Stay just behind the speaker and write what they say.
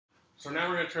So now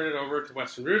we're going to turn it over to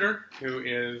Weston Reuter, who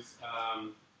is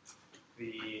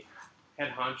the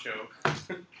head honcho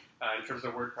in terms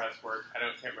of WordPress work.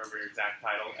 Can't remember your exact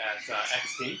title at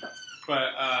X-Team,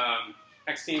 but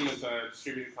X-Team is a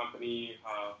distributed company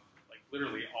like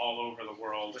literally all over the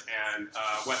world, and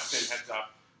Weston heads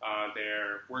up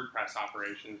their WordPress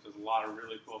operations. There's a lot of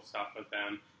really cool stuff with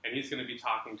them, and he's going to be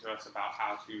talking to us about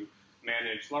how to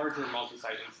manage larger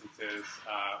multi-site instances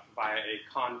via a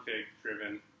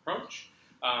config-driven approach.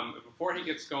 Before he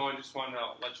gets going, just wanted to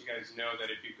let you guys know that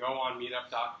if you go on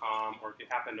meetup.com, or if you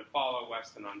happen to follow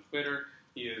Weston on Twitter,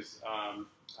 he is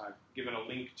given a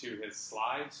link to his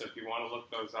slides, so if you want to look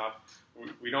those up,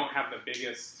 we don't have the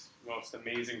biggest, most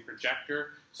amazing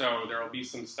projector, so there will be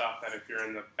some stuff that if you're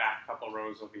in the back couple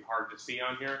rows will be hard to see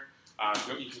on here.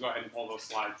 You can go ahead and pull those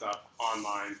slides up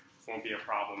online. Won't be a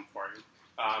problem for you.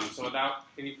 So without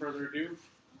any further ado,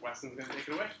 Weston's going to take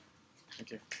it away.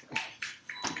 Thank you.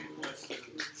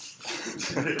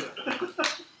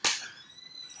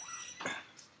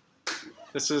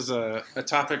 This is a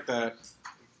topic that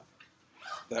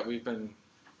we've been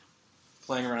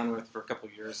playing around with for a couple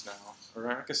years now,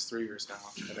 or I guess 3 years now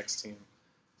at X-Team.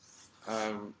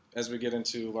 As we get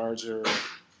into larger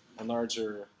and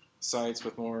larger sites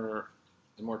with more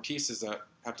and more pieces that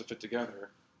have to fit together,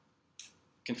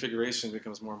 configuration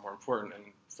becomes more and more important,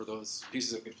 and for those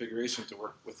pieces of configuration to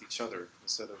work with each other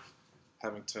instead of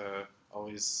having to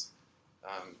always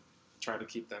try to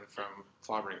keep them from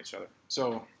clobbering each other.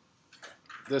 So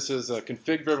this is a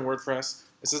config-driven WordPress.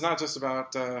 This is not just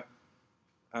about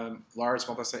large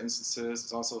multi-site instances.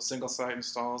 It's also single-site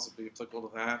installs would be applicable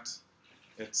to that.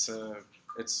 It's a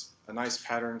nice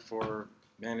pattern for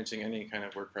managing any kind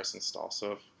of WordPress install.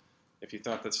 So if you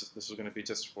thought this was going to be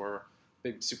just for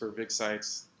super big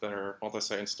sites that are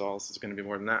multi-site installs, it's going to be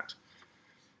more than that.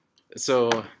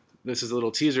 So this is a little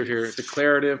teaser here,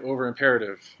 declarative over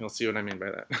imperative. You'll see what I mean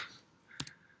by that.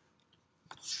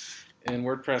 In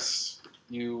WordPress,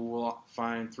 you will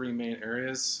find 3 main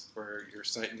areas where your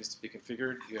site needs to be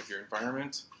configured. You have your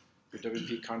environment, your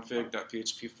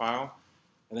wp-config.php file,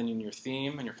 and then in your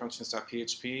theme and your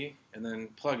functions.php, and then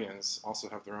plugins also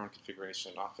have their own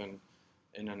configuration, often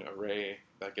in an array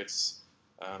that gets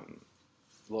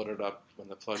loaded up when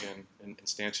the plugin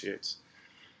instantiates.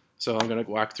 So I'm going to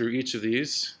walk through each of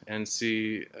these and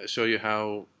show you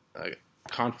how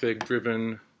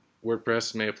config-driven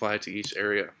WordPress may apply to each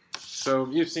area. So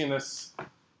you've seen this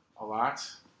a lot.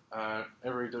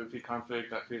 Every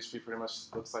wp-config.php pretty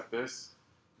much looks like this.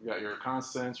 You've got your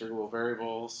constants, your global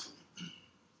variables,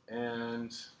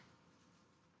 and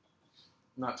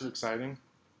not too exciting.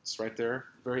 It's right there.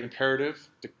 Very imperative.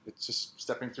 It's just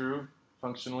stepping through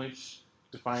functionally,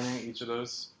 defining each of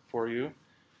those for you.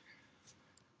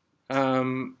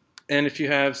 And if you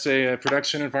have, say, a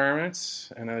production environment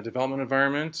and a development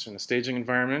environment and a staging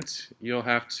environment, you'll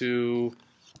have to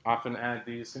often add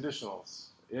these conditionals.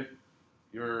 If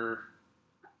you're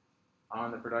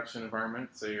on the production environment,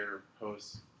 say your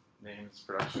host name is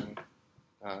production,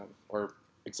 or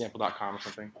example.com or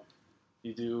something,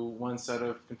 you do one set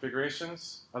of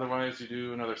configurations, otherwise you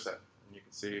do another set. And you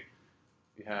can see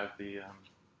you have the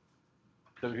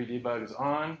WP debug is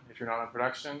on if you're not on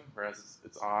production, whereas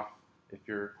it's off if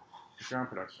you're on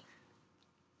production.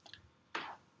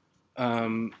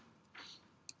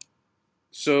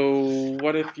 So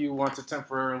what if you want to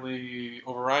temporarily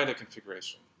override a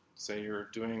configuration? Say you're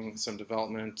doing some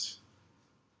development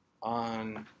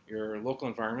on your local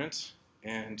environment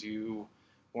and you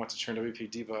want to turn WP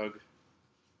debug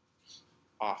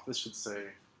off. This should say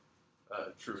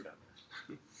true down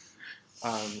there.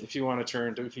 If you want to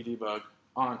turn WP debug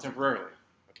on temporarily,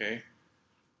 okay,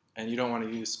 and you don't want to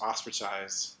use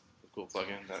ostracize, the cool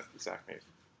plugin that Zach made,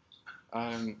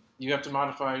 you have to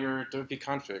modify your WP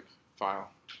config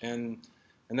file, and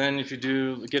then if you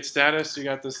do git status, you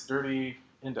got this dirty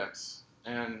index,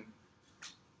 and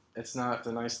it's not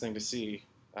a nice thing to see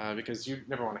because you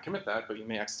never want to commit that, but you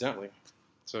may accidentally,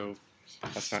 so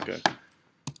that's not good.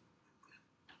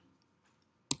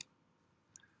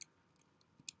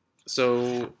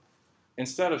 So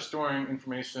instead of storing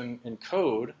information in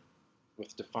code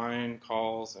with define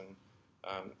calls and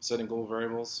setting global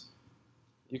variables,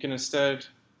 you can instead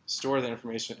store the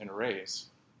information in arrays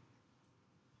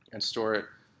and store it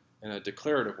in a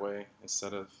declarative way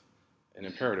instead of an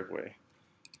imperative way.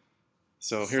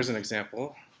 So here's an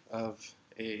example of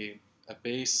a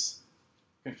base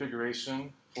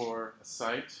configuration for a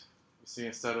site. You see,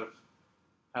 instead of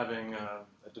having a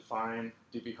define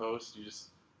DB host, you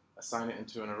just assign it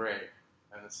into an array.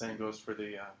 And the same goes for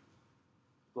the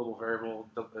global variable,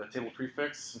 the table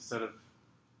prefix. Instead of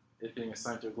it being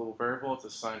assigned to a global variable, it's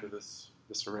assigned to this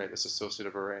array, this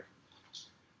associative array.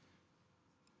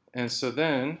 And so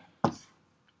then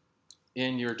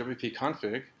in your WP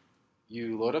config,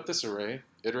 you load up this array,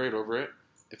 iterate over it.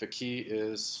 If a key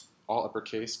is all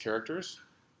uppercase characters,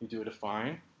 you do a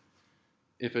define.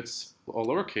 If it's all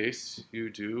lowercase, you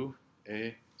do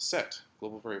a set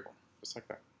global variable, just like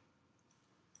that.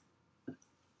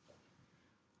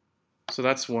 So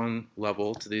that's one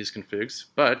level to these configs,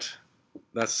 but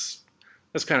that's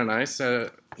kind of nice.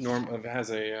 It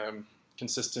has a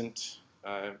consistent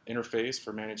interface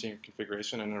for managing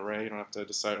configuration in an array. You don't have to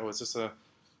decide, oh, is this a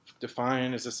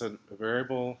define? Is this a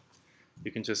variable?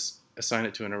 You can just assign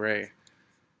it to an array.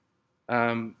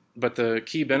 But the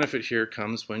key benefit here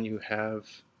comes when you have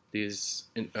these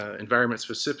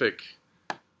environment-specific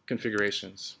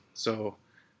configurations. So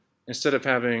instead of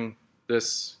having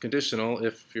this conditional,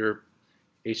 if your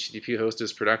HTTP host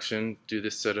is production, do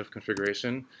this set of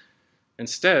configuration.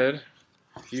 Instead,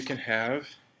 you can have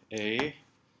a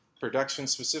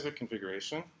production-specific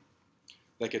configuration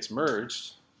that gets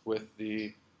merged with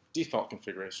the default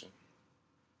configuration.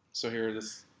 So here,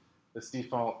 this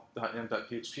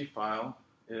default.m.php file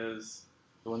is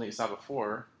the one that you saw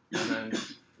before, and then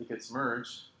it gets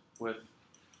merged with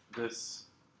this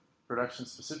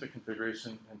production-specific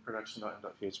configuration in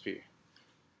production.m.php.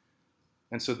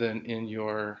 And so then in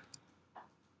your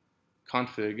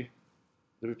config,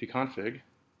 WP config,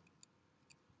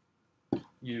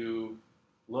 you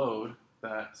load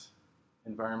that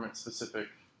environment-specific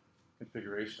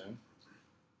configuration,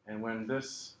 and when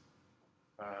this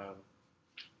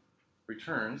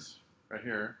returns right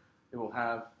here, it will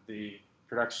have the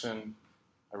production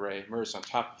array merged on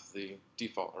top of the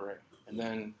default array. And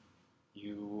then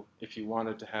if you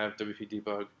wanted to have WP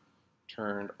debug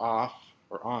turned off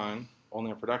or on, only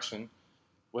in production,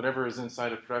 whatever is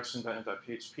inside of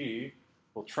production.m.php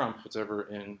will trump whatever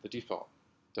in the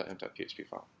default.m.php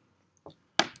file.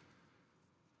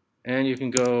 And you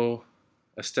can go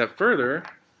a step further,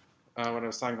 what I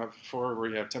was talking about before, where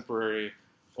you have temporary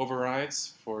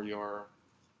overrides for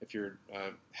if you're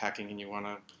hacking and you want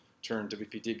to turn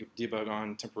WP debug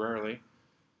on temporarily.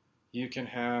 You can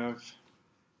have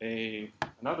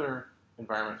another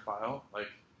environment file like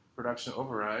production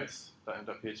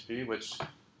overrides.m.php, which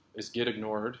is git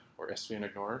ignored or svn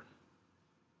ignored.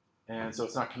 And so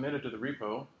it's not committed to the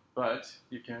repo, but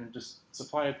you can just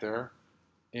supply it there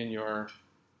in your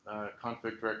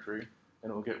config directory,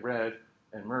 and it will get read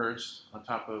and merged on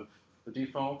top of the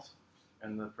default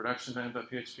and the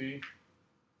production.m.php.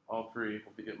 All three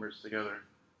will get merged together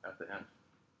at the end.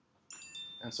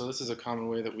 And so this is a common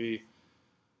way that we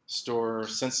store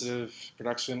sensitive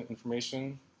production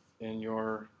information in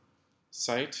your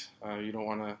site. You don't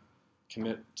want to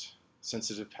commit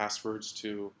sensitive passwords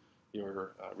to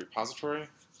your repository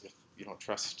if you don't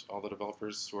trust all the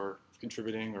developers who are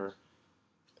contributing, or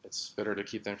it's better to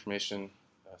keep the information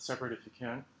separate if you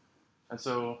can. And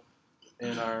so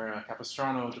in our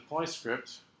Capistrano deploy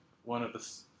script, one of the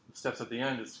steps at the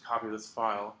end is to copy this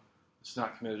file. It's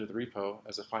not committed to the repo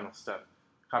as a final step.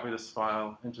 Copy this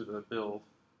file into the build,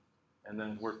 and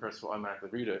then WordPress will automatically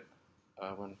read it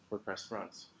when WordPress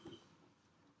runs.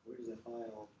 Where does that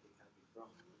file get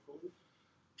copied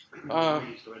from? Uh, Where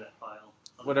do you store that file?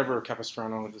 Whatever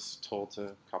Capistrano is told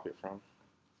to copy it from.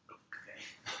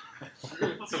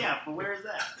 Okay. Yeah, but where is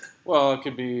that? Well, it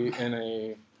could be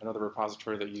in another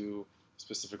repository that you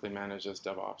specifically manage as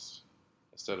DevOps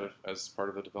instead of as part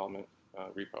of the development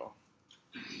repo.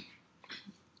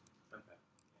 Okay.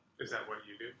 Is that what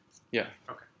you do? Yeah.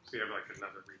 Okay. So you have like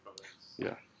another repo that's...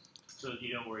 Yeah. So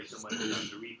you don't worry so much about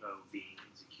the repo being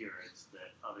insecure. It's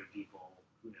that other people,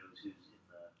 who knows who's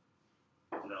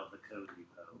in the development code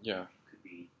repo, Yeah. could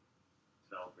be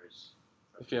developers.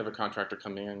 If you have a contractor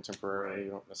coming in temporarily,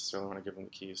 you don't necessarily want to give them the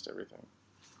keys to everything.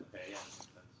 Okay, yeah.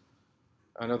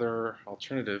 Another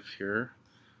alternative here,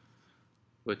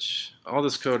 which all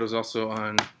this code is also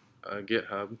on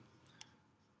GitHub,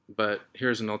 but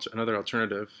here's another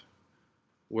alternative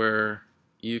where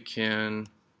you can,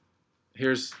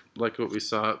 here's like what we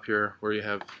saw up here, where you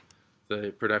have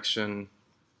the production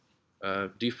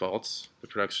defaults, the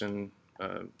production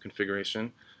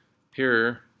configuration.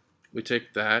 Here, we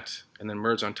take that and then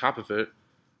merge on top of it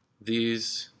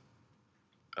these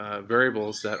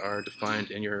variables that are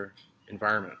defined in your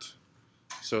environment.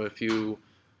 So if you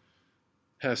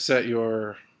have set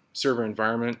your server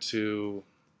environment to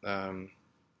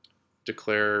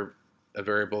declare a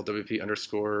variable WP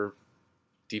underscore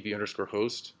DB underscore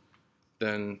host,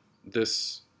 then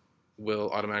this will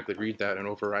automatically read that and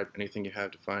override anything you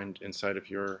have defined inside of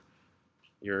your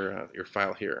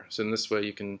file here. So in this way,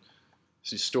 you can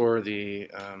store the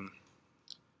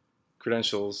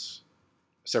credentials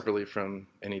separately from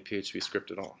any PHP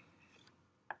script at all.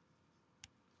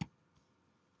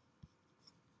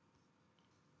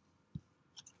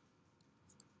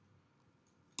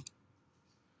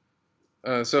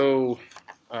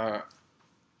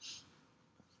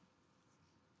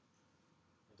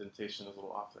 Indentation is a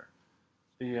little off there.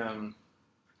 The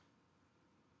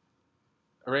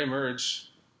array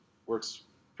merge works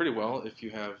pretty well if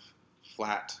you have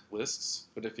flat lists,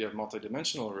 but if you have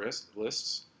multi-dimensional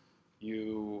lists,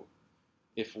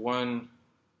 if one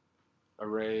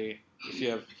array, if you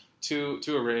have two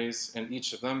arrays and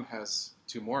each of them has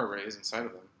two more arrays inside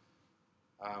of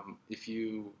them, if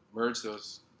you merge the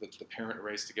parent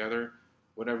arrays together,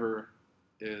 whatever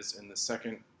is in the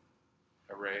second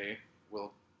array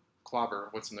will clobber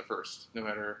what's in the first, no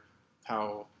matter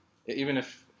how, even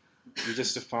if you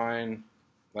just define,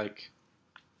 like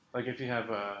if you have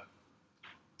a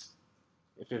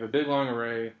big long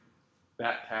array,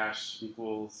 that hash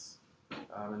equals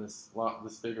in this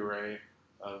big array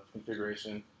of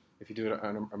configuration. If you do it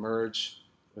on a merge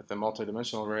with a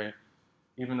multi-dimensional array,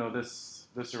 even though this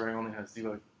array only has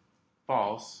 0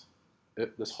 false,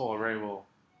 this whole array will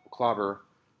clobber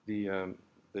the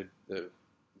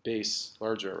base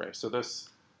larger array. So this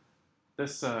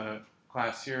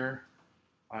class here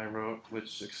I wrote,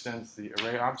 which extends the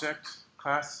array object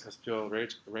class, SQL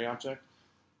array object,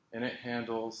 and it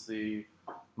handles the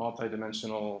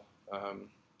multi-dimensional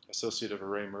associative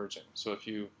array merging. So if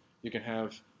you can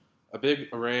have a big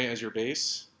array as your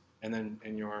base, and then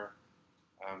in your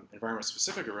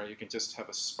environment-specific array, you can just have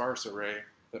a sparse array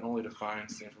that only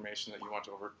defines the information that you want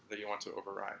to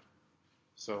override.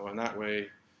 So in that way,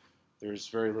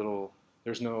 there's no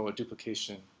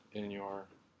duplication in your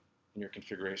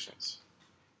configurations.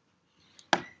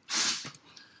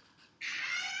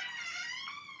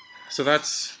 So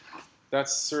that's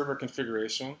server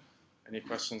configuration. Any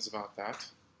questions about that?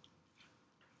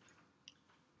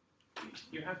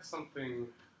 You had something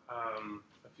a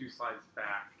few slides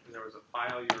back, and there was a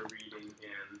file you were reading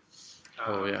in.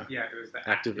 Oh yeah. Yeah, it was the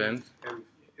ActiveEnd. And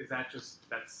is that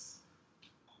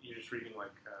you're just reading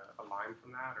like a line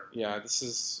from that, or? Yeah,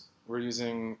 we're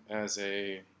using as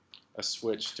a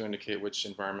switch to indicate which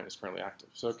environment is currently active.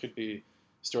 So it could be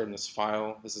stored in this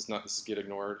file. This is get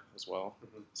ignored as well,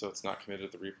 so it's not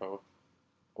committed to the repo.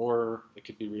 Or it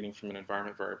could be reading from an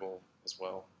environment variable as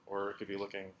well, or it could be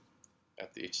looking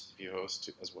at the HTTP host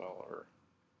as well. Or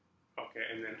okay,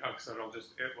 and then so it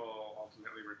will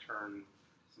ultimately return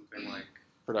something like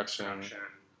production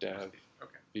dev,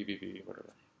 okay, BBB,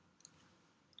 whatever.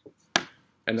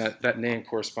 And that name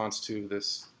corresponds to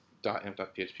this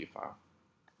 .emp.php file.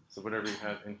 So whatever you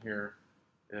have in here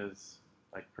is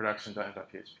like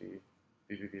production.emp.php,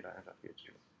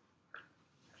 bbb.emp.php.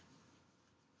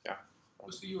 Yeah.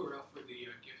 What's the URL for the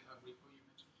GitHub repo you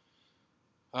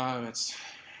mentioned? It's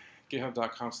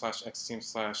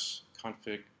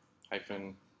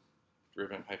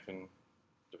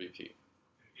github.com/xteam/config-driven-wp.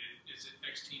 Is it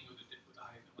xteam with a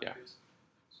hyphen like Yeah. this?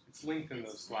 It's linked in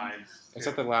those slides. It's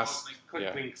at the last. Click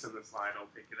Yeah. links in the slide. I'll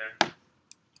take you there.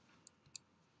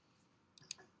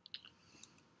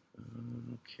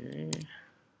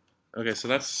 Okay, so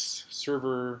that's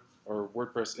server or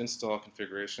WordPress install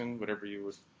configuration, whatever you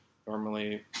would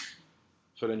normally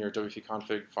put in your WP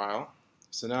config file.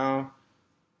 So now,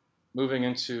 moving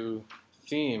into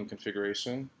theme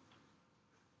configuration,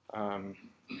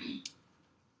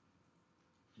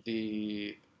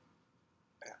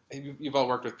 you've all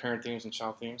worked with parent themes and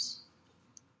child themes,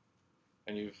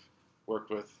 and you've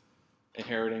worked with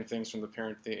inheriting things from the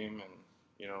parent theme and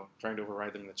trying to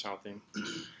override them in the child theme.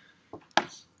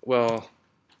 Well,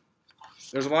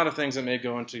 there's a lot of things that may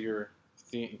go into your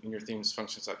theme in your theme's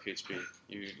functions.php.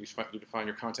 You define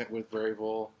your content with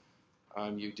variable.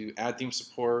 You do add theme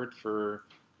support for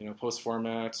post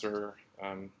formats or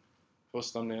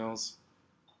post thumbnails,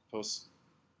 post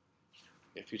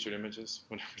featured images,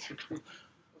 whatever they're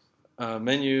called.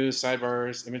 Menus,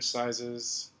 sidebars, image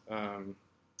sizes. You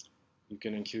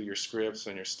can include your scripts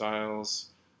and your styles.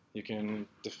 You can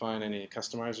define any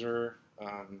customizer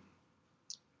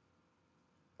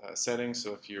settings.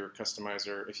 So if your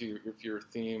customizer, if your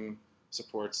theme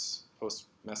supports post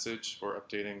message for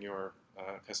updating your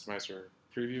customizer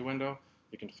preview window,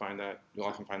 you can find that. You'll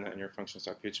often find that in your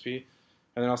functions.php,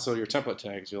 and then also your template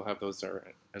tags. You'll have those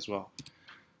there as well.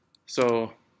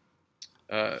 So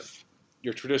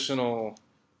your traditional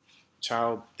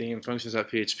child theme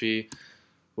functions.php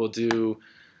will do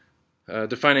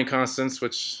defining constants,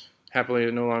 which happily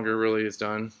no longer really is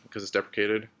done because it's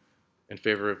deprecated, in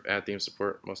favor of add theme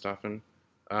support most often.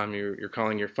 You're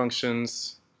calling your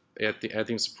functions, add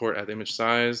theme support, add the image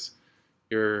size.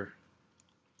 You're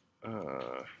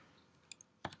let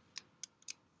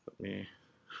me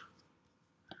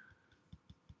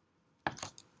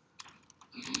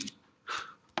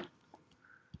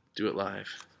do it live.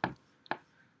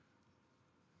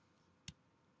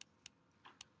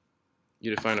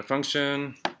 You define a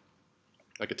function,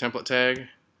 like a template tag,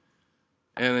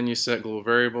 and then you set global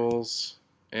variables,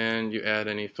 and you add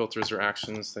any filters or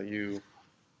actions that you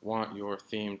want your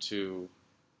theme to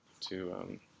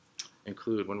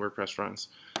include when WordPress runs.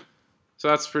 So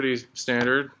that's pretty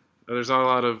standard. There's a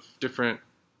lot of different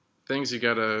things you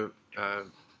gotta,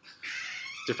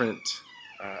 different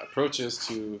approaches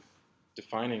to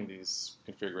defining these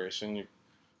configuration,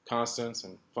 constants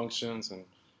and functions and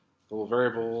global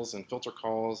variables and filter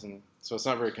calls, and so it's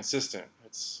not very consistent.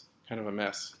 It's kind of a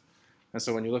mess. And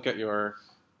so when you look at your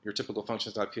typical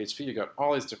functions.php, you got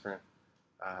all these different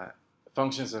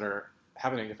functions that are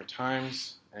happening at different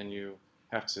times, and you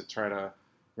have to try to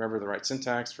remember the right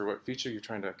syntax for what feature you're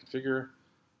trying to configure.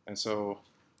 And so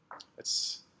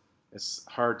it's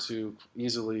hard to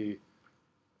easily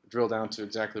drill down to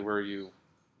exactly where you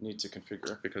need to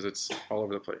configure because it's all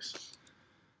over the place.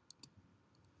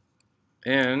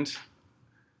 And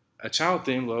a child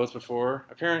theme loads before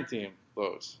a parent theme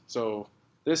loads. So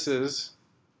this is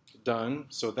done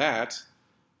so that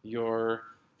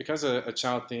because a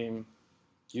child theme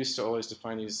used to always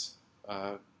define these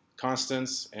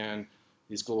constants and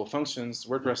these global functions,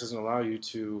 WordPress doesn't allow you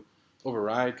to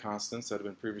override constants that have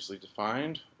been previously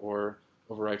defined or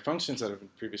override functions that have been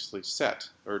previously set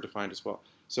or defined as well.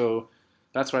 So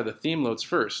that's why the theme loads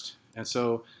first. And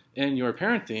so in your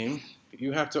parent theme,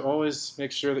 you have to always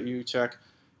make sure that you check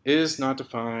is not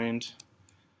defined.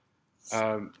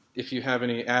 If you have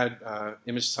any add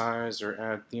image size or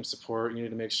add theme support, you need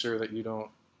to make sure that you don't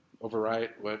overwrite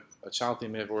what a child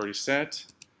theme may have already set.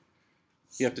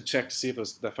 You have to check to see if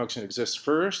that function exists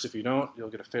first. If you don't, you'll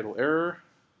get a fatal error.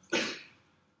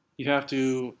 You have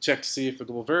to check to see if the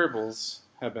global variables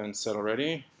have been set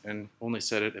already, and only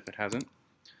set it if it hasn't.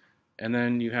 And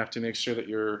then you have to make sure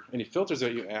that any filters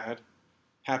that you add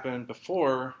happen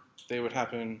before they would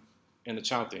happen in the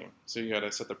child theme. So you got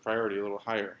to set the priority a little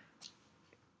higher.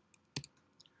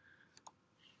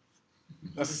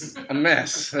 That's a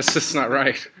mess. That's just not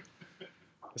right.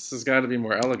 This has got to be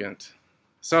more elegant.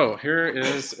 So here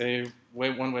is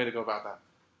one way to go about that.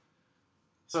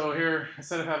 So here,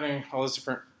 instead of having all those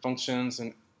different functions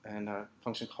and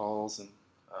function calls and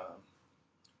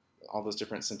all those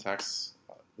different syntax,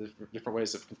 different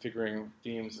ways of configuring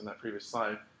themes in that previous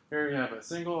slide, here you have a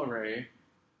single array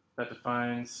that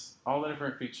defines all the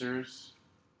different features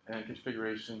and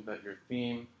configuration that your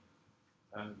theme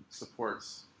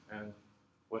supports and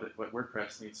what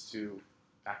WordPress needs to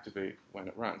activate when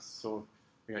it runs. So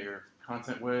you got your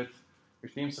content width, your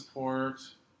theme support,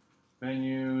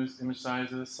 menus, image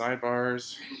sizes,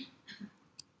 sidebars,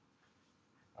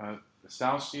 the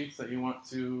style sheets that you want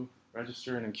to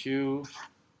register in a queue,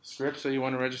 scripts that you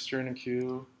want to register in a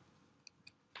queue,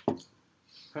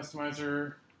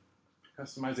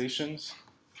 customizations,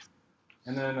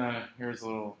 and then here's a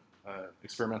little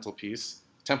experimental piece,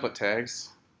 template tags,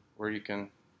 where you can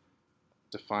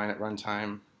define at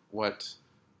runtime what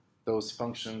those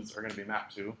functions are going to be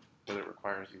mapped to, but it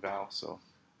requires eval, so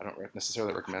I don't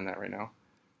necessarily recommend that right now.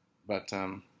 But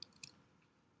so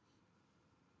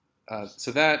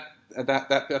that's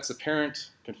the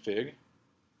parent config,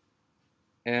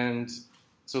 and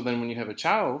so then when you have a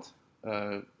child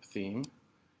theme,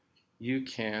 you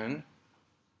can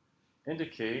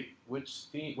indicate which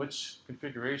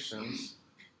configurations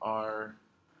are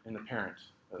in the parent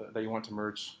that you want to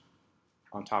merge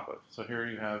on top of. So here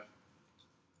you have,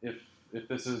 if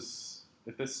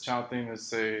this child theme is,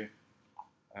 say,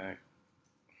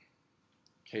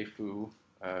 KFU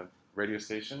radio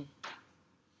station,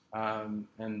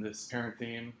 and this parent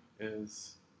theme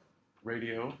is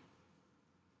radio,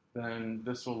 then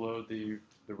this will load the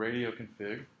radio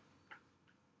config,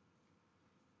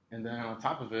 and then on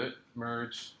top of it,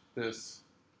 merge this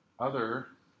other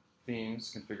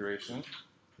themes configuration,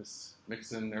 this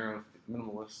mix-in narrow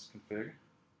minimalist config,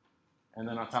 and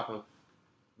then on top of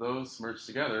those merged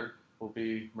together will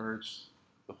be merged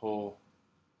the whole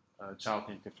child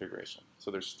theme configuration.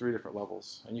 So there's 3 different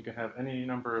levels, and you can have any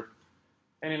number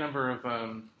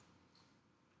of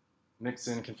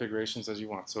mix-in configurations as you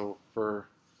want. So for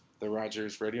the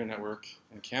Rogers radio network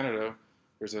in Canada,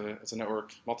 it's a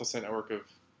network, multi-site network of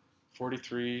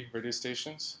 43 radio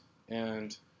stations,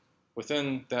 and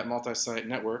within that multi-site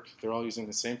network, they're all using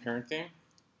the same parent theme,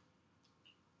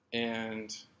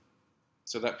 and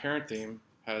so that parent theme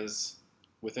has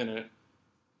within it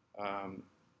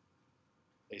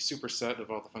a superset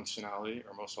of all the functionality,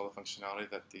 or most all the functionality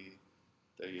that the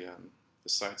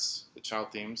sites, the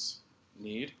child themes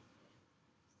need.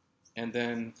 And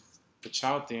then the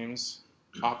child themes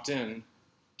opt in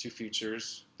to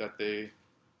features that they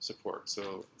support.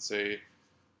 So say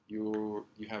you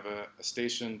have a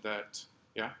station that,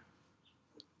 yeah?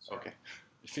 Okay.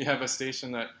 If you have a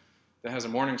station that has a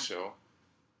morning show,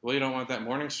 well, you don't want that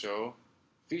morning show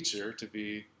feature to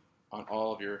be on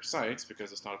all of your sites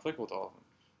because it's not applicable to all of them.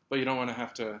 But you don't want to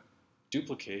have to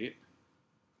duplicate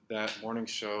that morning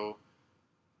show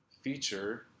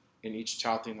feature in each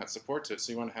child theme that supports it.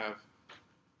 So you want to have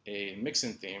a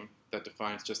mix-in theme that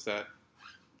defines just that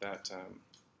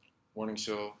morning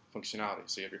show functionality.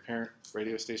 So you have your parent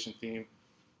radio station theme,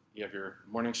 you have your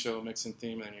morning show mix-in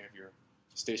theme, and then you have your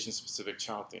station-specific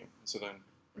child theme. So then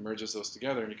it merges those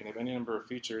together, and you can have any number of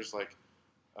features, like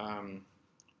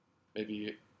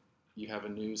maybe you have a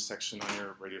news section on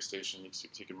your radio station, so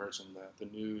you can merge in the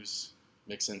news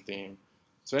mix-in theme.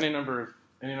 So any number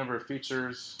of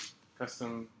features,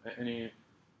 custom, any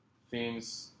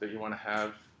themes that you want to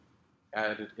have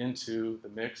added into the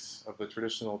mix of the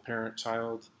traditional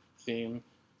parent-child theme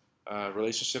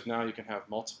relationship. Now you can have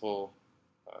multiple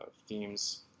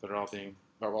themes that are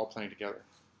all playing together.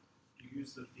 Do you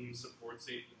use the theme supports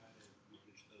API to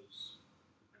manage those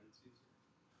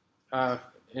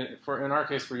dependencies? In our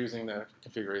case, we're using the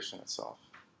configuration itself,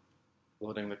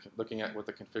 looking at what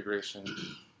the configuration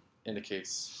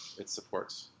indicates it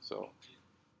supports. So,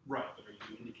 right, but are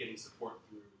you indicating support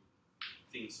through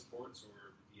theme supports,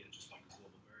 or via just like a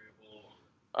global variable?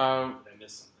 Or did I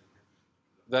miss something here?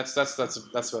 That's the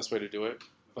best way to do it.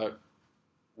 But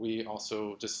we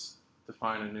also just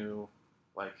define a new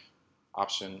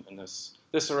option in this.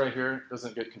 This right here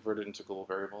doesn't get converted into global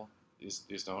variable.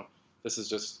 These don't. This is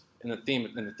just in the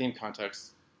theme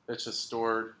context. It's just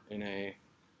stored in a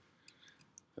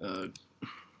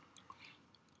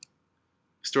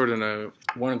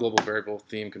one global variable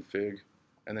theme config,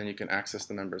 and then you can access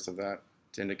the members of that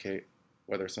to indicate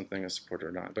whether something is supported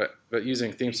or not. But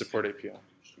using theme support API.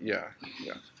 Yeah.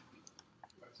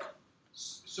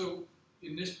 So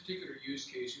in this particular use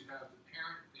case, you have the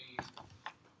parent theme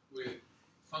with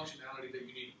functionality that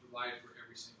you need to provide for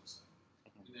every single site.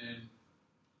 And then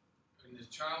in the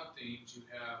child themes, you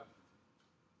have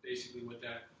basically what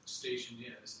that station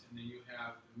is. And then you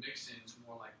have the mix-ins,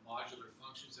 more like modular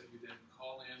functions that you then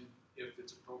call in if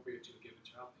it's appropriate to a given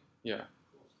child theme. Yeah.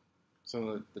 Cool.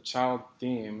 So the child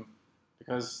theme,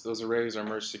 because those arrays are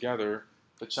merged together,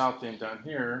 the child theme down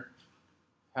here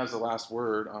has the last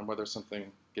word on whether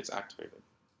something gets activated,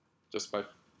 just by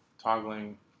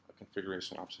toggling a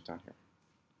configuration option down here.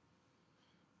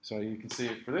 So you can see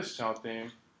for this child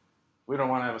theme, we don't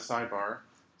want to have a sidebar,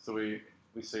 so we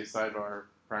say sidebar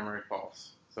primary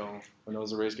false. So when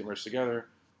those arrays get merged together,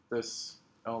 this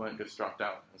element gets dropped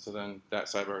out, and so then that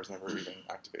sidebar is never even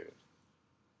activated.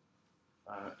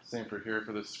 Same for here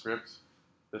for this script,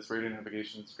 this radio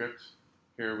navigation script.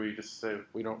 Here we just say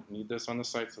we don't need this on the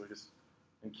site, so we just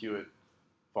enqueue it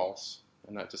false,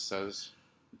 and that just says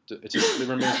it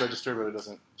remains registered, but it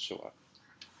doesn't show up.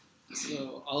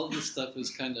 So all of this stuff is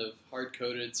kind of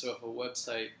hard-coded, so if a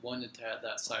website wanted to add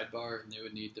that sidebar, they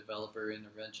would need developer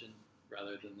intervention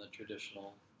rather than the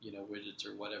traditional, widgets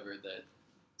or whatever that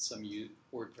some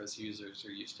WordPress users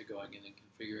are used to going in and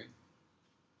configuring.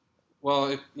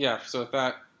 Well, so if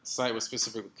that site was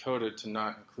specifically coded to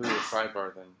not include a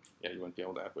sidebar, then yeah, you wouldn't be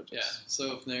able to add widgets. Yeah,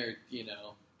 so if they're,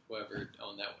 whoever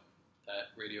owned that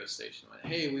radio station went,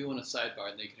 hey, we want a sidebar,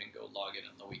 and they couldn't go log in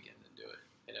on the weekend and do it.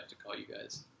 They'd have to call you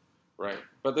guys. Right,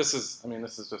 but this is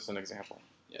just an example.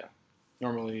 Yeah,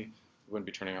 normally you wouldn't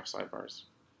be turning off sidebars,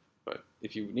 but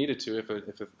if you needed to,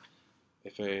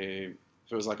 if it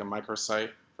was like a microsite,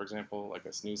 for example, like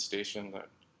this news station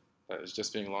that is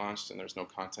just being launched and there's no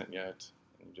content yet,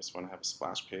 and you just want to have a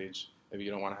splash page, maybe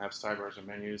you don't want to have sidebars or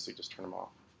menus, so you just turn them off.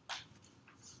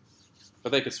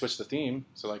 But they could switch the theme.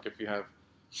 So like if you have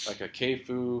like a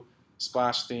KFU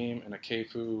splash theme and a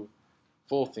KFU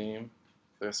full theme,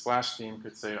 the splash theme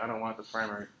could say, I don't want the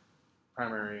primary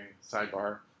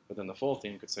sidebar, but then the full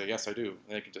theme could say, yes, I do.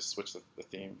 And they could just switch the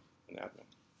theme in admin.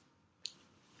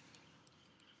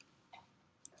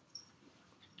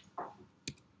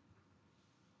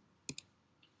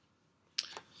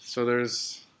 So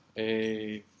there's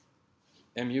a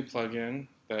MU plugin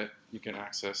that you can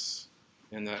access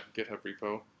in that GitHub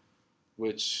repo,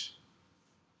 which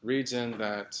reads in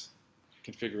that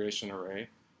configuration array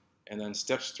and then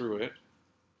steps through it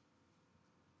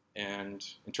and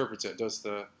interprets it, does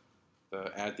the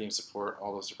add theme support,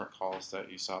 all those different calls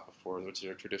that you saw before, which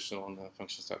are traditional in the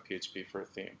functions.php for a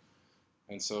theme.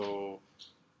 And so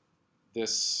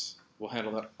this will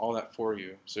handle all that for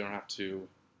you, so you don't have to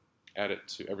add it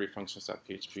to every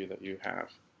functions.php that you have.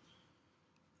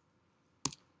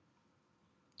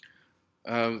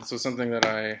 So something that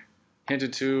I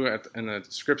hinted to in the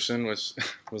description, which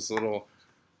was a little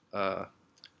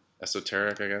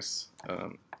esoteric, I guess,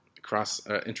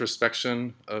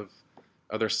 introspection of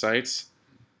other sites.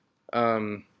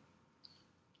 So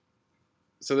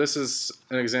this is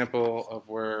an example of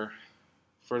where,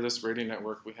 for this rating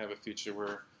network, we have a feature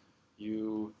where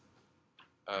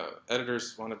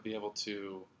editors want to be able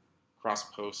to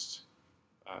cross-post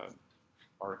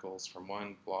articles from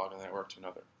one blog network to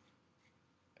another.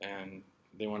 And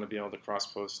they want to be able to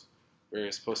cross-post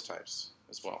various post types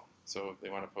as well. So they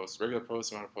want to post regular posts,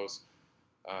 they want to post,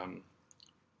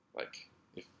 like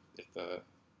if the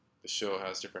show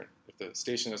has different, if the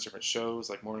station has different shows,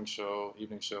 like morning show,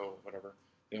 evening show, whatever,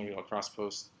 they want to be able to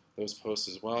cross-post those posts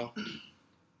as well.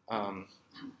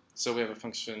 So we have a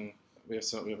function, we have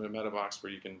a meta box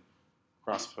where you can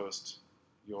cross-post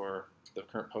the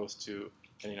current post to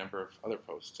any number of other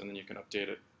posts, and then you can update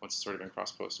it once it's already been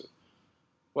cross-posted.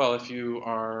 Well, if you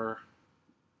are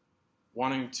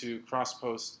wanting to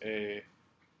cross-post a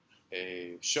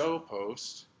show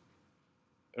post,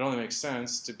 it only makes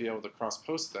sense to be able to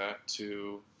cross-post that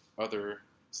to other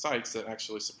sites that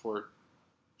actually support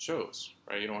shows,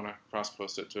 right? You don't want to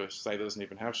cross-post it to a site that doesn't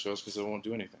even have shows because it won't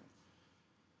do anything.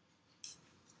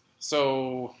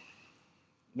 So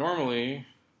normally,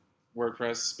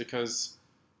 WordPress, because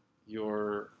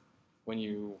when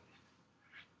you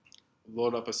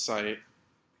load up a site,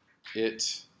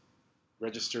 it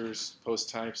registers post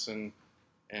types and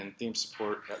theme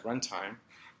support at runtime.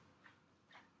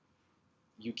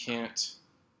 You can't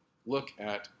look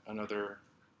at another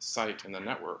site in the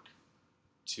network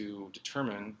to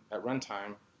determine at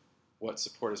runtime what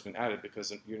support has been added,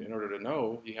 because in order to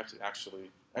know, you have to actually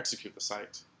execute the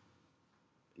site.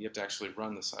 You have to actually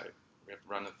run the site. You have to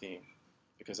run the theme,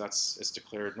 because it's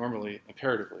declared normally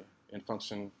imperatively in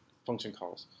function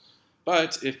calls.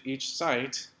 But if each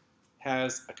site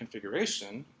has a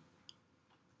configuration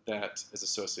that is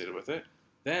associated with it,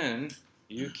 then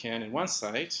you can, in one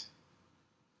site,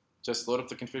 just load up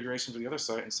the configuration to the other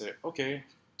site and say, okay,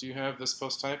 do you have this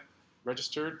post type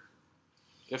registered?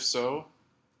 If so,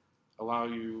 allow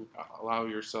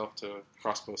yourself to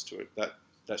cross-post to it,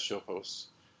 that show posts.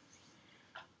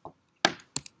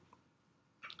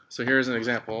 So here's an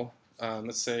example.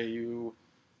 Let's say you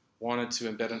wanted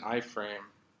to embed an iframe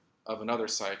of another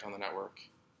site on the network,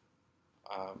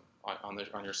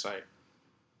 on your site.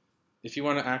 If you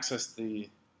want to access the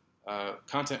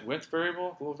content width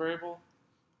variable, little variable,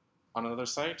 on another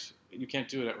site, you can't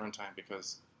do it at runtime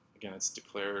because, again, it's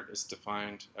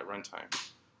defined at runtime.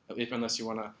 Unless you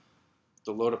want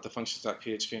to load up the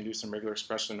functions.php and do some regular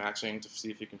expression matching to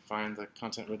see if you can find the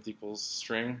content width equals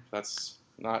string, that's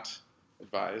not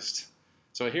advised.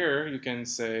 So here you can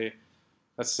say,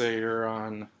 let's say you're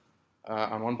on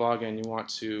one blog and you want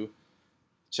to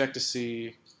check to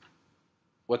see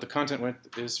what the content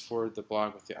width is for the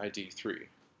blog with the ID 3.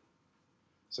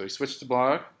 So you switch to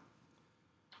blog,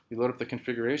 you load up the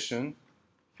configuration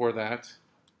for that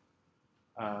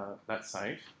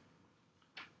site,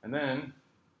 and then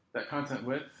that content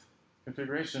width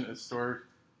configuration is stored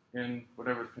in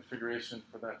whatever configuration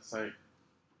for that site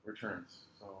returns.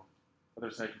 So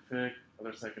other site config,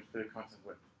 content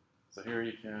width. So here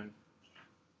you can,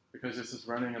 because this is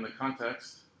running in the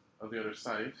context of the other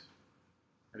site,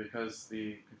 and because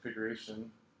the configuration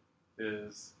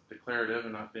is declarative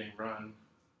and not being run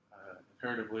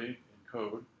imperatively in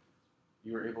code,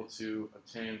 you were able to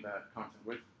obtain that content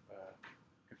width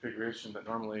configuration that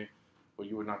normally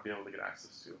you would not be able to get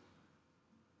access to.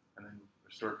 And then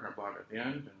restore current blog at the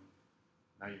end, and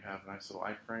now you have a nice little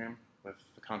iframe with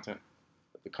the content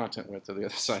width of the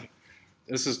other site.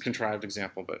 This is a contrived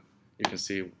example, but you can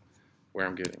see where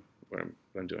I'm getting, what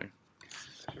I'm doing.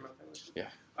 Yeah.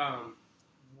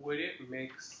 Would it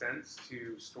make sense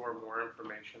to store more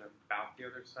information about the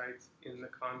other sites in the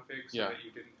config so that you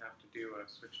didn't have to do a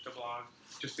switch to blog,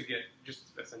 just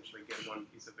essentially get one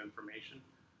piece of information?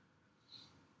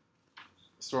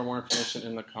 Store more information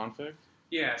in the config?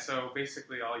 Yeah, so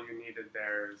basically all you needed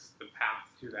there is the path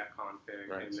to that config,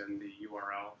 right, and then the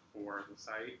URL for the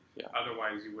site. Yeah.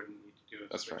 Otherwise, you wouldn't need to do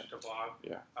a switch to blog.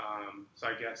 Yeah. So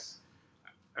I guess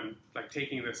I'm like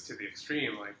taking this to the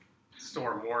extreme, like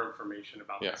store more information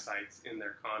about the sites in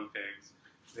their configs,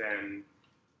 then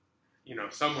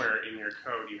somewhere in your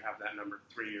code you have that number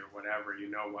 3 or whatever. You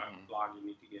know what blog you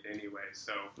need to get anyway.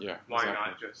 So why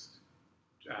not just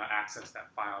access that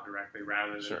file directly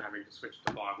rather than having to switch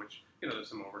to blog, which there's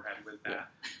some overhead with that.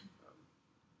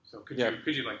 So could Yeah,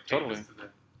 you like take totally. this to the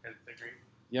nth degree?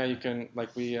 Yeah, you can,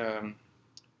 like we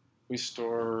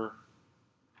store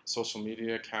social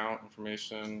media account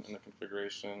information in the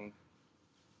configuration.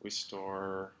 We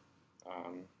store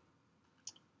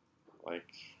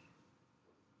like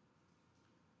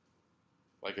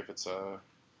if it's a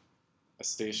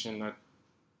station that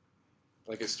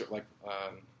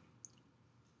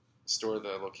store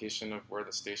the location of where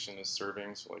the station is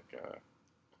serving, so like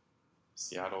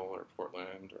Seattle or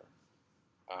Portland,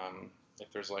 or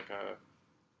if there's like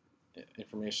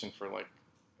information for like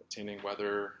obtaining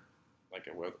weather, like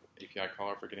a web API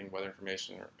caller for getting weather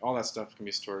information, or all that stuff can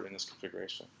be stored in this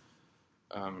configuration.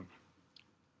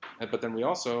 But then we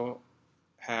also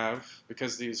have,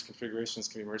 because these configurations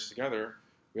can be merged together,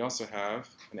 we also have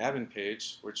an admin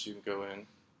page which you can go in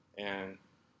and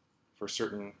for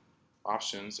certain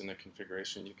options in the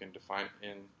configuration you can define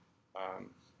in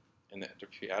the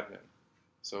WP admin.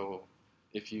 So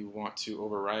if you want to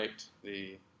overwrite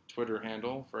the Twitter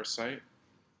handle for a site,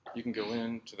 you can go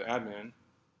into the admin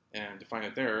and define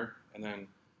it there, and then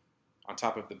on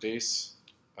top of the base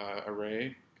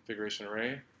array, configuration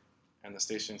array, and the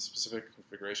station-specific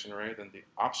configuration array, then the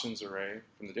options array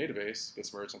from the database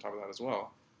gets merged on top of that as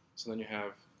well. So then you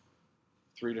have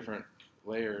 3 different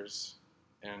layers,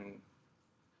 and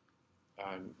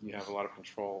you have a lot of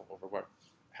control over what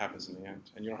happens in the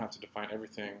end. And you don't have to define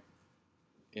everything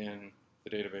in the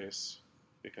database,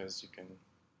 because you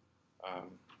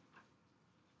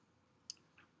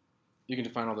can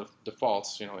define all the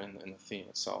defaults, in the theme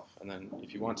itself, and then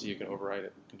if you want to, you can override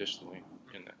it conditionally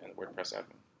in the WordPress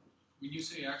admin. When you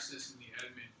say access in the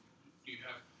admin, do you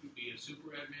have to be a super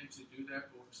admin to do that,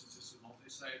 or since it's a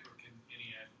multi-site, or can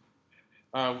any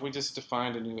admin? We just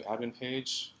defined a new admin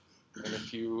page, and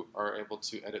if you are able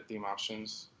to edit theme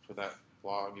options for that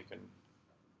blog, you can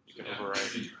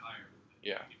override.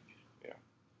 Yeah.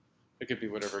 It could be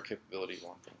whatever capability you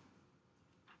want.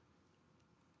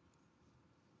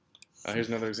 Here's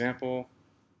another example.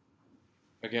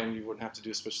 Again, you wouldn't have to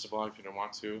do a switch to blog if you don't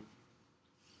want to,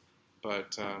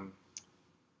 but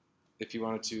if you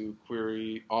wanted to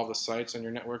query all the sites on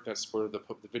your network that supported the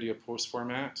video post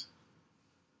format,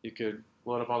 you could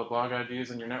load up all the blog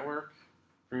IDs on your network,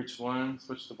 for each one,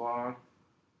 switch to blog,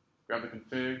 grab the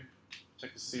config,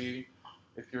 check to see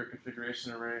if your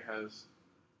configuration array has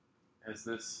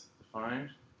this defined.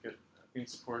 Theme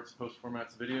supports post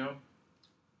formats video.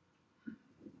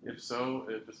 If so,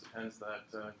 it just appends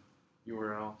that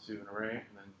URL to an array,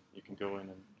 and then you can go in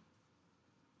and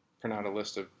print out a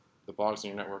list of the blogs in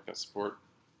your network that support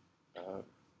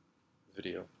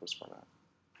video post format.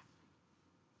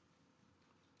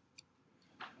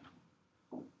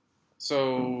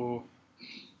 So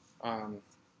I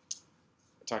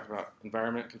talked about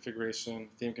environment configuration,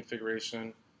 theme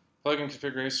configuration. Plugin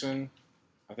configuration,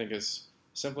 I think, is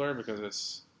simpler because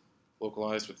it's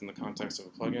localized within the context of a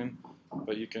plugin.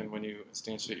 But you can, when you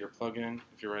instantiate your plugin,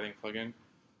 if you're writing a plugin,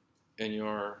 in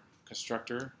your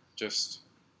constructor, just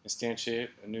instantiate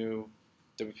a new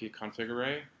WP config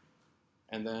array,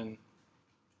 and then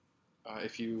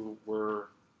if you were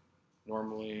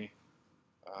normally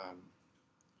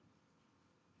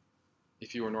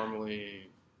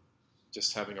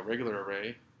just having a regular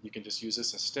array, you can just use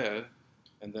this instead,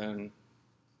 and then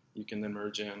you can then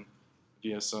merge in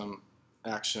via some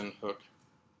action hook.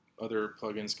 Other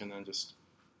plugins can then just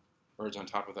merge on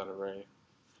top of that array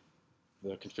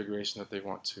the configuration that they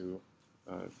want to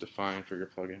define for your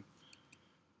plugin.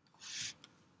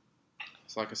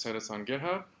 So like I said, it's on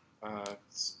GitHub. I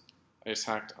just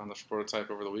hacked on the prototype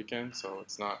over the weekend, so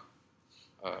it's not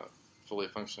a fully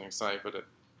functioning site, but it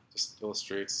just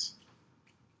illustrates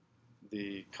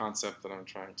the concept that I'm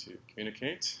trying to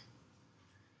communicate.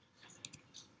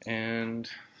 And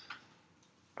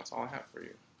that's all I have for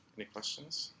you. Any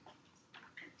questions?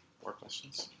 More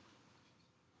questions?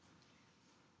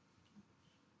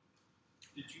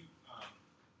 Did you,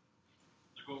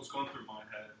 like what was going through my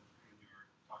head when you were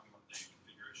talking about the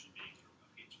configuration being sort of a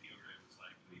PHP array was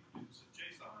like, we produce a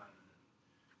JSON, and then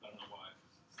I don't know why,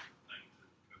 because it's the thing to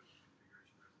code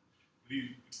configuration arrays. Have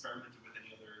you experimented with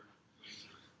any other ways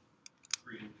of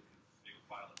creating the config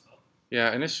file itself?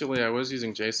 Yeah, initially I was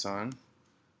using JSON.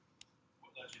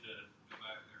 What led you to go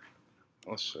back there?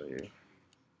 I'll show you.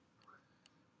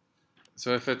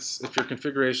 So if your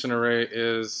configuration array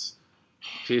is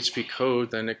PHP code,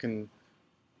 then it can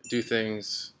do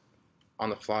things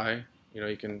on the fly.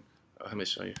 You can. Let me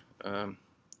show you.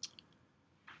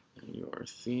 Your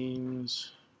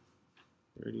themes,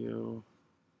 radio,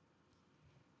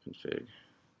 config.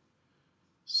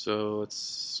 So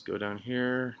let's go down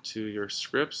here to your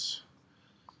scripts.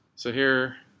 So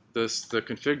here, the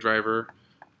config driver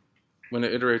when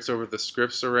it iterates over the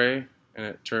scripts array and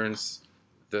it turns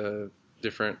the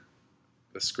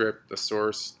script, the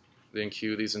source, the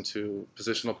enqueue, these into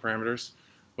positional parameters,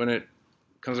 when it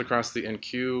comes across the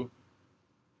enqueue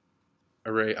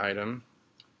array item,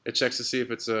 it checks to see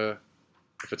if it's a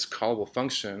callable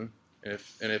function. And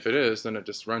if it is, then it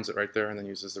just runs it right there and then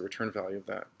uses the return value of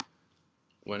that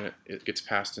when it gets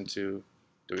passed into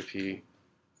WP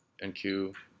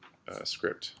enqueue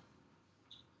script.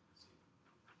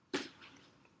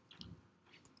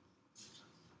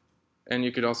 And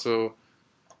you could also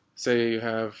say you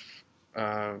have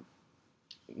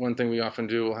one thing we often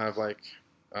do, we'll have like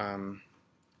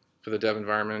for the dev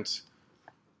environment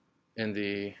in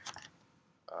the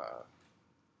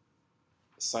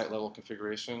site level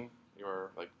configuration,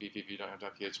 your like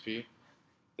bpv.php,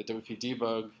 the WP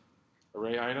debug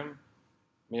array item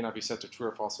may not be set to true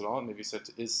or false at all. It may be set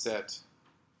to isSet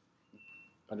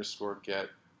 _ get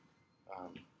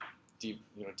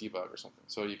debug or something.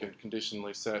 So you can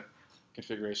conditionally set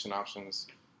configuration options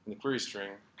in the query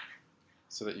string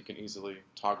so that you can easily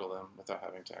toggle them without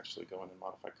having to actually go in and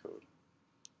modify code.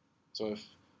 So if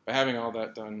by having all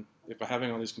that done, by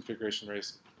having all these configuration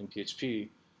arrays in PHP,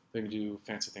 they can do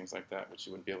fancy things like that, which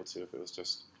you wouldn't be able to if it was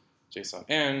just JSON.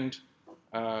 And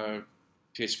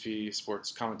PHP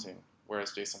supports commenting,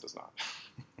 whereas JSON does not.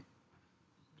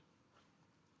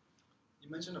 You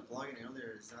mentioned a plugin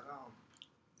earlier. Is that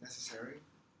necessary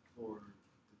for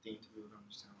the theme to be able to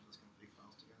understand all those config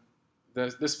files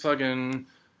together? This plugin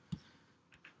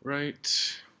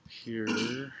right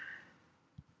here.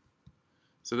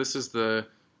 So this is the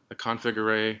config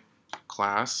array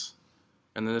class,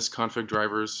 and then this config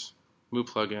drivers Moo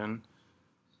plugin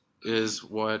is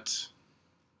what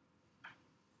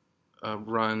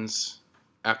runs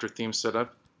after theme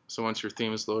setup. So once your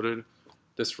theme is loaded,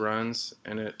 this runs,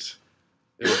 and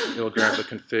it'll grab the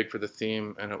config for the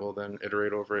theme, and it will then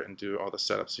iterate over it and do all the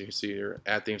setups. So you see your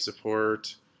add theme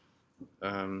support,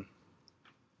 you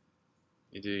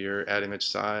do your add image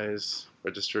size,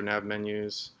 register nav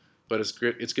menus, but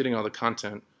it's getting all the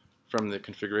content from the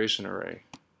configuration array.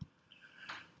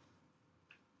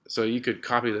 So you could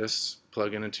copy this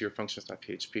plugin into your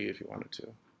functions.php if you wanted to,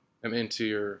 into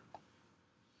your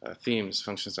themes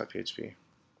functions.php.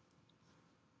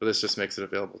 But this just makes it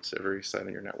available to every site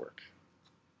on your network.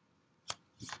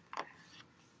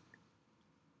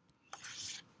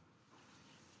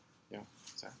 Yeah,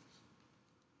 exactly.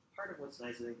 Part of what's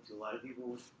nice, I think, to a lot of people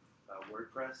with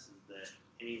WordPress is that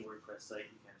any WordPress site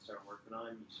you kind of start working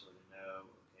on, you sort of know,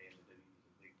 okay, in the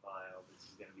WP file, this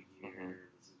is going to be here,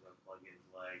 this is what plugins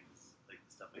like, this is like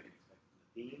the stuff I can expect from the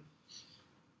theme.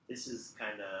 This is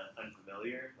kind of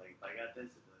unfamiliar. Like, if I got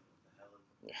this, I'd be like, what the hell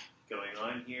is going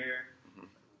on here?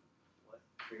 What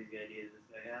crazy idea does this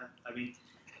guy have? I mean,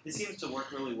 this seems to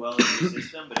work really well in your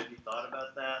system, but if you thought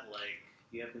about that, like,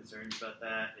 do you have concerns about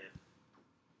that? If,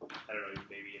 I don't know,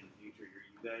 maybe in the future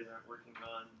you guys aren't working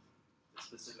on the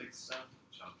specific stuff?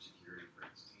 Job security for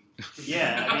its team.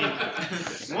 Yeah, I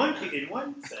mean, in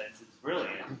one sense, it's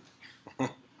brilliant. In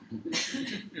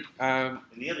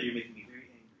the other, you're making me very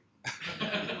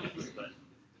angry. But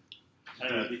I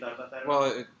don't know. Have you thought about that?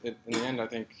 Well, in the end, I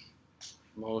think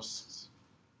most,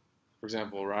 for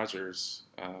example, Rogers,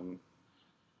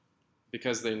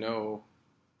 because they know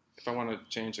if I want to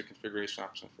change a configuration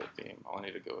option for a theme, all I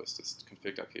need to go is to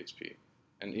config.php.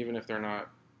 And even if they're not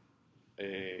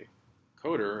a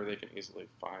coder, they can easily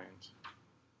find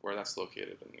where that's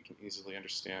located, and they can easily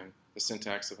understand the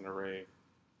syntax of an array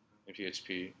in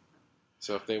PHP.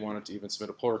 So if they wanted to even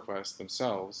submit a pull request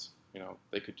themselves,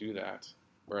 they could do that.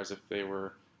 Whereas if they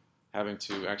were having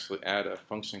to actually add a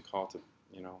function call to,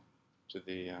 to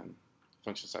the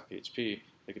functions.php,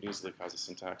 they could easily cause a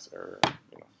syntax error.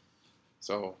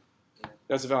 So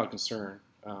that's a valid concern.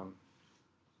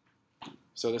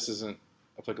 So this isn't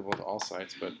applicable to all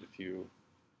sites, but if you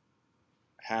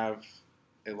have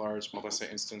a large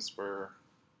multi-site instance where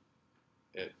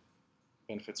it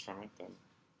benefits from it, then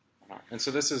why not? And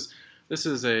so this is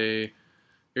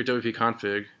your WP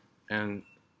config, and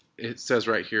it says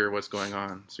right here what's going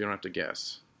on, so you don't have to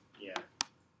guess. Yeah.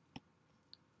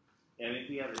 Yeah, I mean, if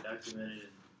we have it documented in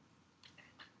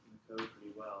the code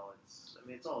pretty well,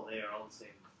 it's all there, all the same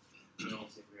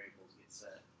variables get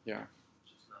set. Yeah.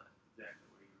 It's just not exactly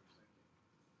what you were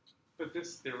expecting. But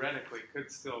this theoretically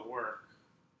could still work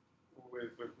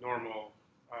with normal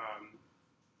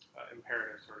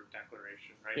imperative sort of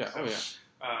declaration, right? Yeah. So,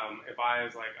 if I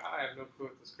was like, I have no clue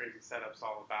what this crazy setup's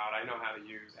all about, I know how to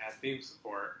use add theme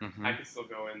support, I can still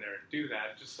go in there and do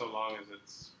that, just so long as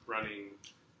it's running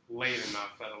late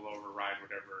enough that it'll override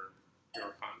whatever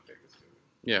your config is doing.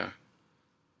 Yeah.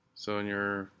 So in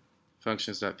your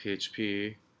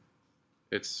functions.php.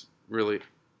 It's really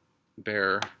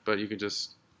bare, but you could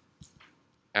just,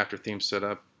 after theme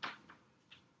setup,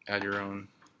 add your own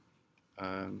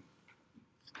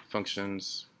function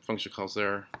calls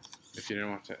there if you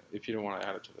don't want to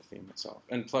add it to the theme itself.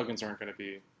 And plugins aren't going to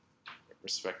be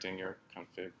respecting your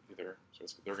config either. So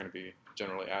they're going to be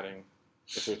generally adding,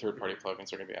 if they're third-party plugins,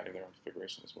 they're going to be adding their own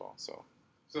configuration as well. So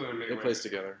it plays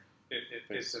together.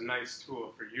 It's a nice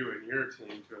tool for you and your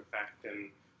team to affect and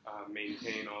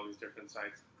maintain all these different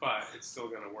sites, but it's still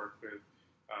going to work with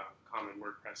common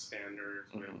WordPress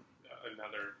standards. With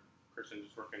another person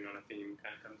just working on a theme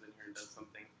kind of comes in here and does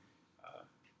something.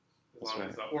 As long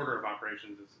as the order of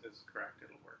operations is correct,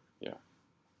 it'll work. Yeah.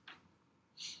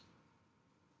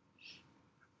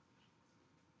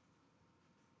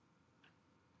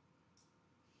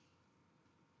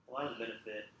 A lot of the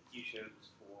benefit you showed was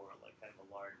for like kind of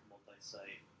a large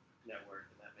multi-site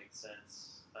network, and that makes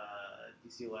sense. Do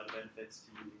you see a lot of benefits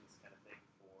to using this kind of thing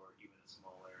for even a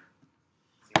smaller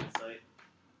single site?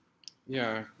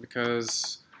 Yeah,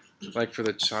 because like for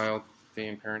the child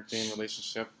theme, parent theme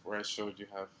relationship, where I showed you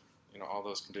have all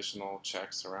those conditional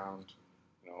checks around,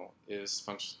 is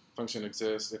function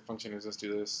exists, if function exists,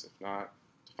 do this, if not,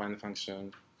 define the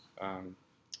function,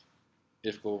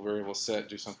 if global variable set,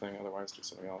 do something, otherwise do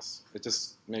something else. It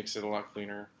just makes it a lot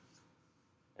cleaner,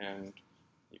 and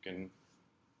you can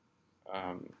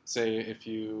say if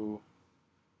your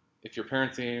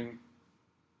parent theme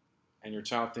and your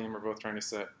child theme are both trying to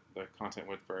set the content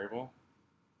width variable,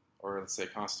 or let's say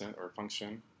constant or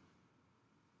function,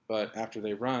 but after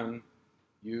they run,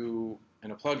 you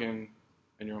in a plugin,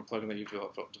 in your own plugin that you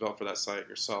develop for that site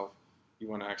yourself, you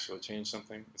want to actually change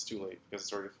something, it's too late because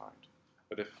it's already defined.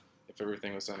 But if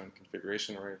everything was done in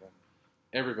configuration already, then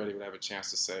everybody would have a chance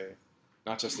to say,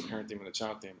 not just the parent theme and the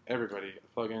child theme, everybody,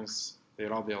 the plugins,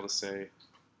 they'd all be able to say,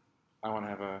 I want to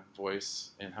have a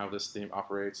voice in how this theme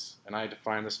operates, and I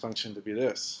define this function to be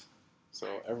this. So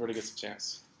everybody gets a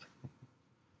chance.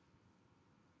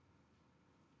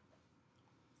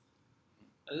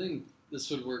 I think this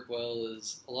would work well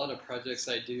is a lot of projects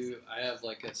I do, I have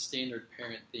like a standard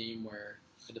parent theme where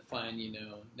I define,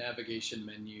 navigation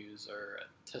menus or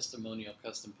a testimonial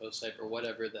custom post type or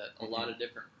whatever that a lot of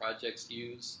different projects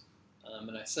use.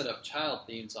 And I set up child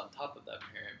themes on top of that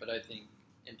parent, but I think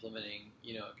implementing, a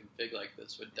config like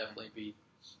this would definitely be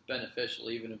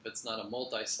beneficial, even if it's not a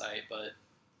multi-site, but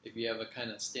if you have a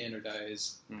kind of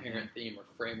standardized parent theme or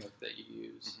framework that you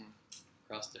use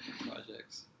across different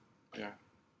projects. Yeah.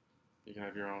 You can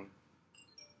have your own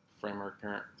framework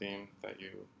parent theme that you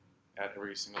add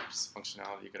every single piece of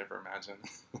functionality you could ever imagine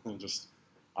and just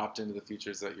opt into the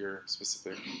features that your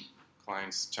specific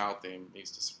client's child theme needs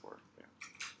to support. Yeah.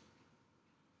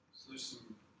 So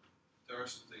there are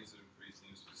some things that are pretty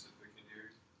theme specific in here,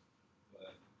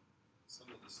 but some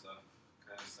of the stuff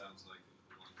kind of sounds like it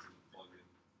belongs in the plugin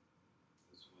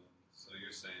as well. So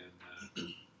you're saying that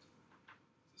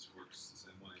this works the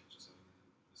same way, just having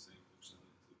the same functionality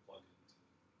to the plugin to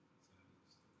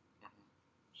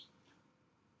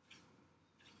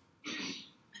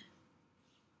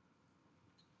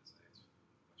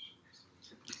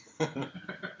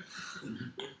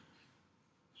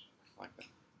Like that.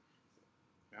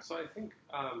 Yeah. So I think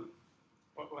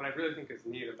what I really think is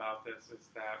neat about this is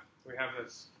that we have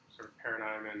this sort of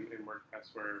paradigm in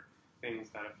WordPress where things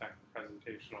that affect the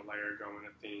presentational layer go in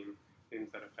a theme,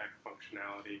 things that affect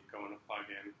functionality go in a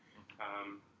plugin.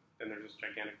 Then there's this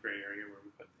gigantic gray area where we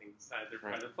put things either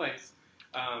place.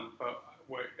 But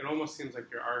what it almost seems like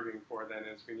you're arguing for then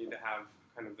is we need to have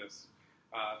kind of this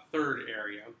third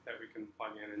area that we can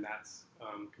plug in, and that's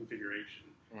configuration.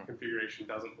 Configuration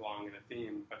doesn't belong in a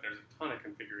theme, but there's a ton of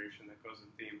configuration that goes in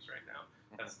themes right now.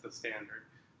 That's the standard.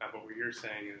 But what you're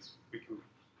saying is we can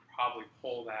probably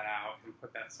pull that out and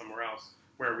put that somewhere else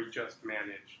where we just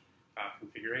manage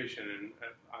configuration. And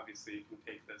obviously you can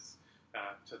take this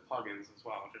to plugins as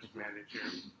well. Just manage your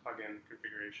plugin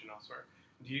configuration elsewhere.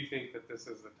 Do you think that this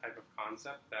is the type of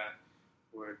concept that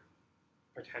would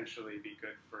potentially be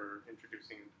good for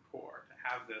introducing into core, to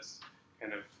have this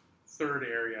kind of third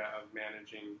area of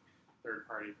managing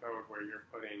third-party code where you're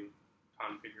putting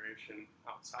configuration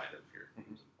outside of your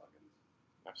themes and plugins?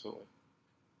 Absolutely.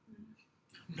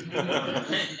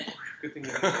 Good thing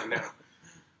you didn't say no.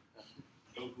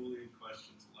 No Boolean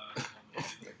questions allowed.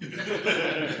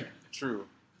 True.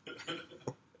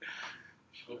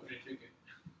 Open a ticket.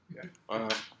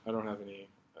 I don't have any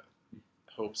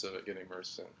hopes of it getting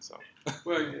merged in, so.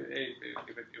 Well, it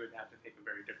would have to take a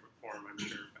very different form, I'm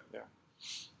sure. But. Yeah.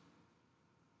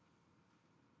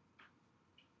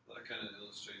 Well, that kind of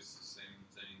illustrates the same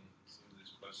thing. Some of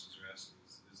these questions are asking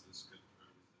is this good for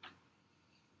everything?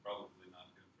 probably not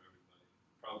good for everybody.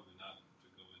 Probably not to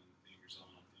go in and theme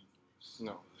yourself on ThemeForest.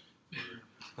 No.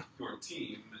 But for your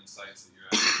team and sites that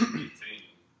you're actually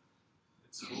maintaining,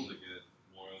 it's cool to get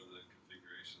more of the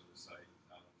configuration of the site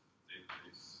out of the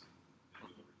database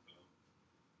into the repo.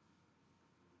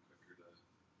 Quicker to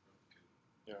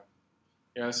replicate.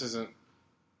 Yeah, this isn't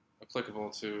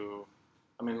applicable to,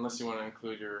 I mean, unless you want to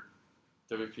include your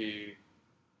WP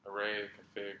array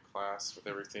config class with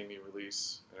every theme you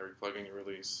release and every plugin you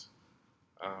release,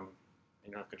 and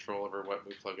you don't have control over what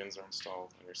new plugins are installed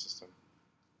on your system.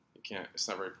 You can't, it's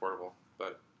not very portable,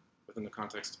 but within the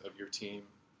context of your team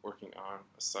working on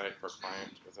a site for a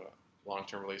client with a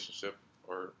long-term relationship,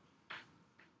 or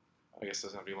I guess it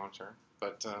doesn't have to be long-term,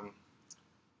 but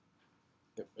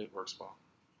it works well.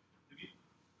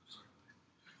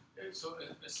 So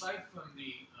aside from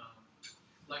the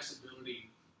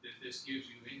flexibility that this gives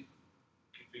you in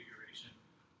configuration,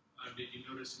 did you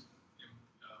notice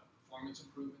performance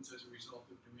improvements as a result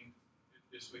of doing it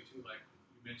this way too? Like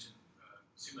you mentioned,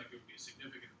 it seemed like it would be a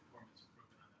significant performance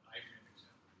improvement on that iFrame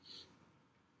example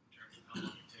in terms of how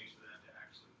long it takes for that to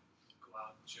actually go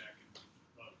out and check and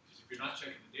load. Because if you're not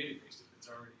checking the database, if it's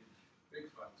already in big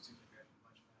file, it seems like that'd be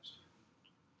much faster.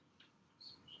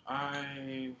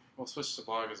 Well, switch to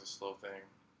blog is a slow thing,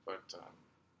 but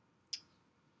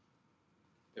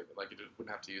you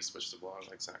wouldn't have to use switch to blog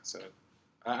like Zach said.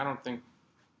 I don't think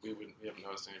we haven't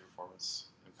noticed any performance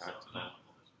impact. So, No.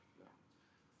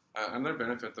 Another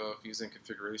benefit though of using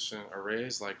configuration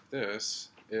arrays like this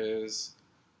is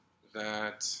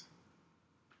that,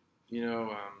 you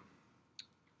know,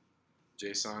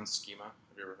 JSON schema.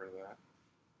 Have you ever heard of that?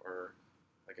 Or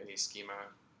like any schema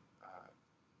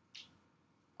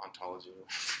ontology,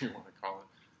 whatever you want to call it.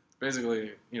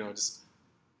 Basically, you know, just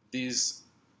these,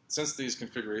 since these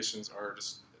configurations are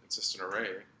just an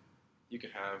array, you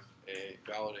can have a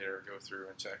validator go through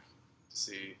and check to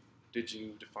see, did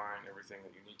you define everything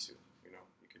that you need to? You know,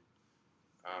 you could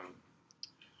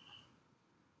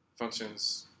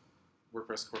functions,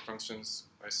 WordPress core functions,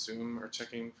 I assume, are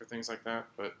checking for things like that,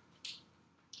 but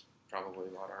probably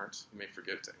a lot aren't. You may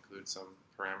forget to include some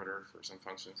parameter for some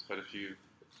functions, but if you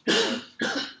have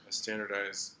a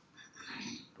standardized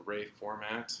array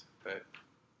format that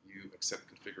you accept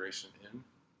configuration in,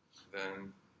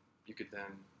 then you could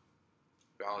then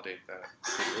validate that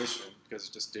configuration because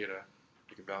it's just data.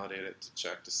 You can validate it to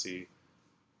check to see,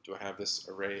 do I have this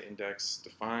array index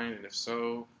defined, and if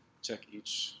so, check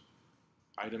each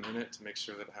item in it to make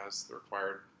sure that it has the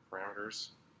required parameters,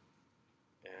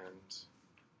 and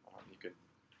you could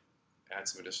add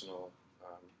some additional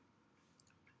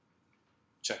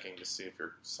checking to see if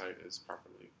your site is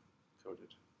properly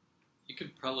coded. You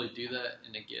could probably do that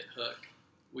in a Git hook.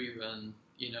 We run,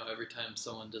 you know, every time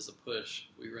someone does a push,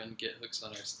 we run Git hooks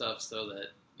on our stuff so that,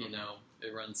 you know,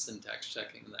 it runs syntax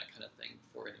checking and that kind of thing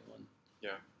before anyone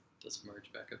does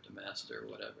merge back up to master or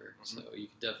whatever. So you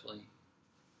could definitely.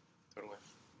 Totally.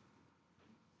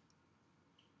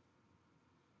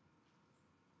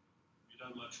 have you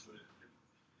done much with it?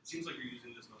 It seems like you're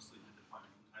using this mostly to define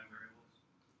runtime variables.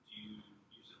 Do you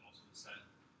use it also to set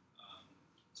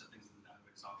things in the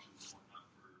database options and whatnot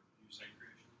for new site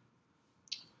creation?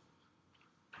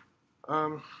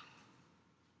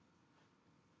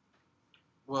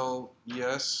 Well,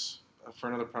 yes. For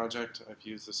another project, I've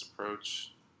used this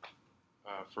approach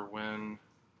for when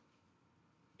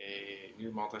a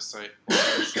new multi-site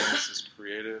instance is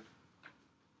created.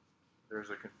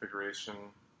 There's a configuration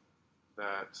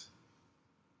that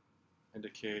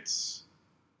indicates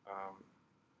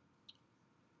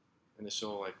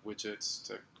initial like widgets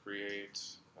to create,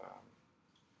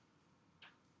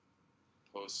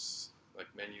 posts like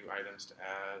menu items to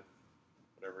add,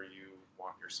 whatever you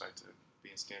want your site to be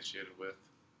instantiated with.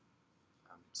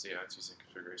 So yeah, it's using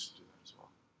configuration to do that as well.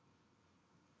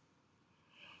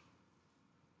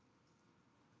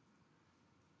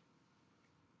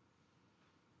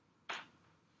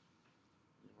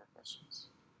 Any more questions?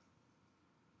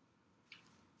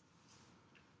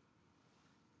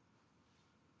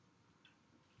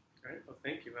 All right. Well,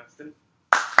 thank you, Weston.